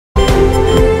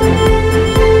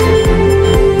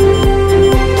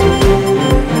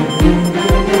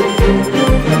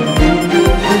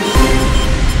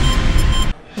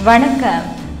வணக்கம்.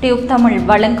 TubeTamil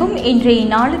வழங்கும் இன்றைய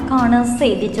நாளுக்கான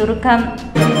செய்தி சுருக்கம்.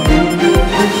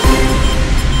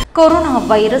 கொரோனா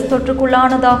வைரஸ்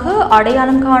தொற்றுக்குள்ளானதாக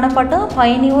அடையாளம் காணப்பட்ட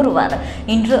பயணி ஒருவர்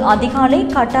இன்று அதிகாலை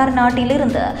கட்டார்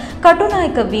நாட்டிலிருந்து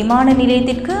கட்டுநாயக்க விமான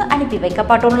நிலையத்திற்கு அனுப்பி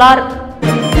வைக்கப்பட்டுள்ளார்.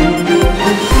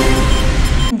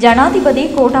 ஜனாதிபதி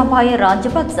கோட்டாபாய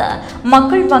ராஜபக்ச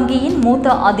மக்கள் வங்கியின்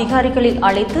மூத்த அதிகாரிகளை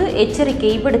அழைத்து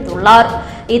எச்சரிக்கை விடுத்துள்ளார்.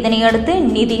 இதனையடுத்து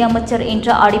நிதியமைச்சர் என்ற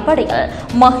அடிப்படையில்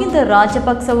மஹிந்த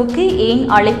ராஜபக்சவுக்கு ஏன்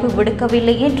அழைப்பு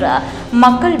விடுக்கவில்லை என்ற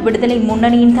மக்கள் விடுதலை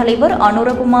முன்னணியின் தலைவர்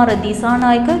அனுரகுமார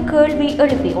திசாநாயக்க கேள்வி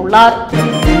எழுப்பியுள்ளார்.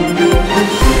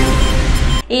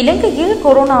 இலங்கையில்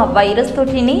கொரோனா வைரஸ்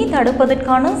தொற்றினை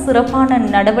தடுப்பதற்கான சிறப்பான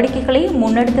நடவடிக்கைகளை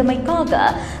முன்னெடுத்தமைக்காக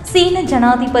சீன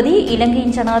ஜனாதிபதி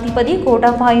இலங்கையின் ஜனாதிபதி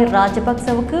கோட்டாபாய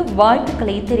ராஜபக்சவுக்கு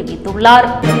வாழ்த்துக்களை தெரிவித்துள்ளார்.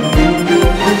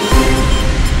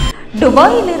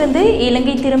 துபாயிலிருந்து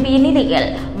இலங்கை திரும்பிய நிலையில்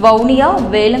வவுனியா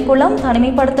வேலங்குளம்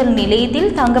தனிமைப்படுத்தல் நிலையத்தில்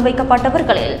தங்க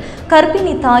வைக்கப்பட்டவர்களில்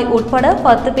கர்ப்பிணி தாய் உட்பட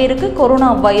 10 பேருக்கு கொரோனா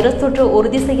வைரஸ் தொற்று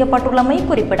உறுதி செய்யப்பட்டுள்ளமை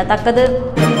குறிப்பிடத்தக்கது.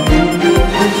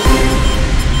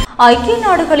 ஐக்கிய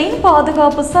நாடுகளின்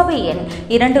பாதுகாப்பு சபையின்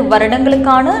 2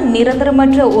 வருடங்களுக்கான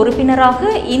நிரந்தரமற்ற உறுப்பினராக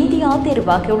இந்தியா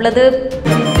தேர்வாகியுள்ளது.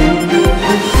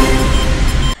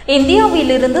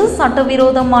 இந்தியாவிலிருந்து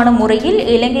சட்டவிரோதமான முறையில்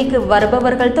இலங்கைக்கு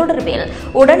வருபவர்கள் தொடர்பில்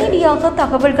உடனடியாக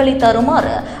தகவல்களை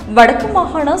தருமாறு வடக்கு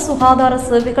மாகாண சுகாதார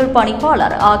சேவைகள்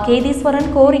பணிப்பாளர் கேதீஸ்வரன்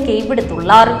கோரிக்கை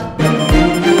விடுத்துள்ளார்.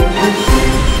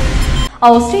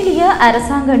 ஆஸ்திரேலிய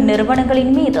அரசாங்க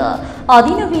நிறுவனங்களின் மீது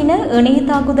அதிநவீன இணைய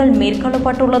தாக்குதல்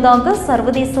மேற்கொள்ளப்பட்டுள்ளதாக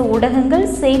சர்வதேச ஊடகங்கள்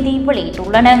செய்தி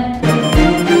வெளியிட்டுள்ளன.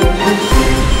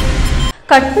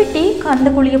 கட்பெட்டி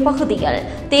கந்தகுழிய பகுதியில்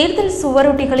தேர்தல்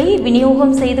சுவரொட்டிகளை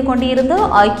விநியோகம் செய்து கொண்டிருந்த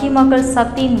ஐக்கிய மக்கள்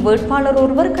சக்தியின் வேட்பாளர்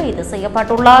ஒருவர் கைது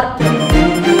செய்யப்பட்டுள்ளார்.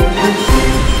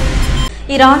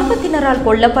 இராணுவத்தினரால்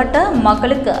கொல்லப்பட்ட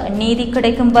மக்களுக்கு நீதி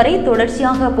கிடைக்கும் வரை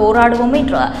தொடர்ச்சியாக போராடுவோம்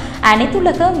என்று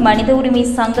அனைத்துலக மனித உரிமை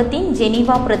சங்கத்தின்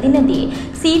ஜெனீவா பிரதிநிதி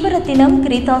சீவரத்தினம்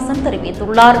கிரிதாசன்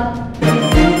தெரிவித்துள்ளார்.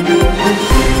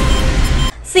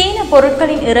 சீன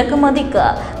பொருட்களின் இறக்குமதிக்கு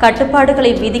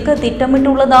கட்டுப்பாடுகளை விதிக்க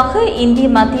திட்டமிட்டுள்ளதாக இந்திய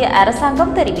மத்திய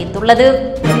அரசாங்கம் தெரிவித்துள்ளது.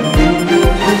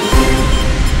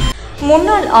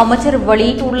 முன்னாள் அமைச்சர்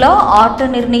வெளியிட்டுள்ள ஆட்ட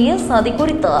நிர்ணய சதி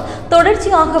குறித்து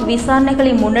தொடர்ச்சியாக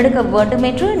விசாரணைகளை முன்னெடுக்க வேண்டும்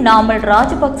என்று நாமல்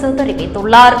ராஜபக்ச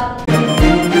தெரிவித்துள்ளார்.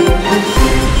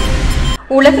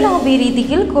 உலகளாவிய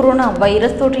ரீதியில் கொரோனா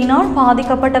வைரஸ் தொற்றினால்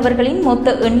பாதிக்கப்பட்டவர்களின் மொத்த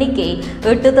எண்ணிக்கை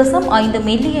 8.5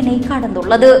 மில்லியனை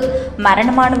கடந்துள்ளது.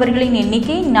 மரணமானவர்களின்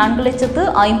எண்ணிக்கை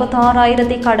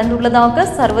 4,56,000 கடந்துள்ளதாக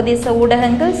சர்வதேச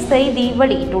ஊடகங்கள் செய்தி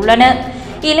வெளியிட்டுள்ளன.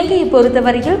 இலங்கையை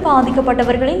பொறுத்தவரையில்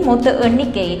பாதிக்கப்பட்டவர்களின் மொத்த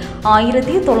எண்ணிக்கை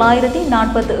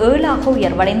 1947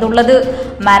 உயர்வடைந்துள்ளது.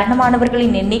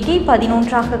 மரணமானவர்களின் எண்ணிக்கை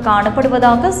 11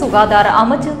 காணப்படுவதாக சுகாதார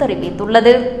அமைச்சு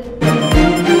தெரிவித்துள்ளது.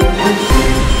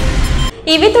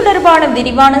 இவை தொடர்பான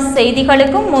விரிவான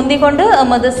செய்திகளுக்கும் முந்திக் கொண்டு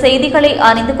எமது செய்திகளை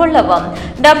அறிந்து கொள்ளவும்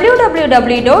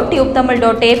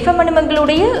www.tubetamil.fm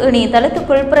எங்களுடைய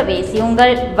இணையதளத்துக்குள்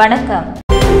பிரவேசியுங்கள். வணக்கம்.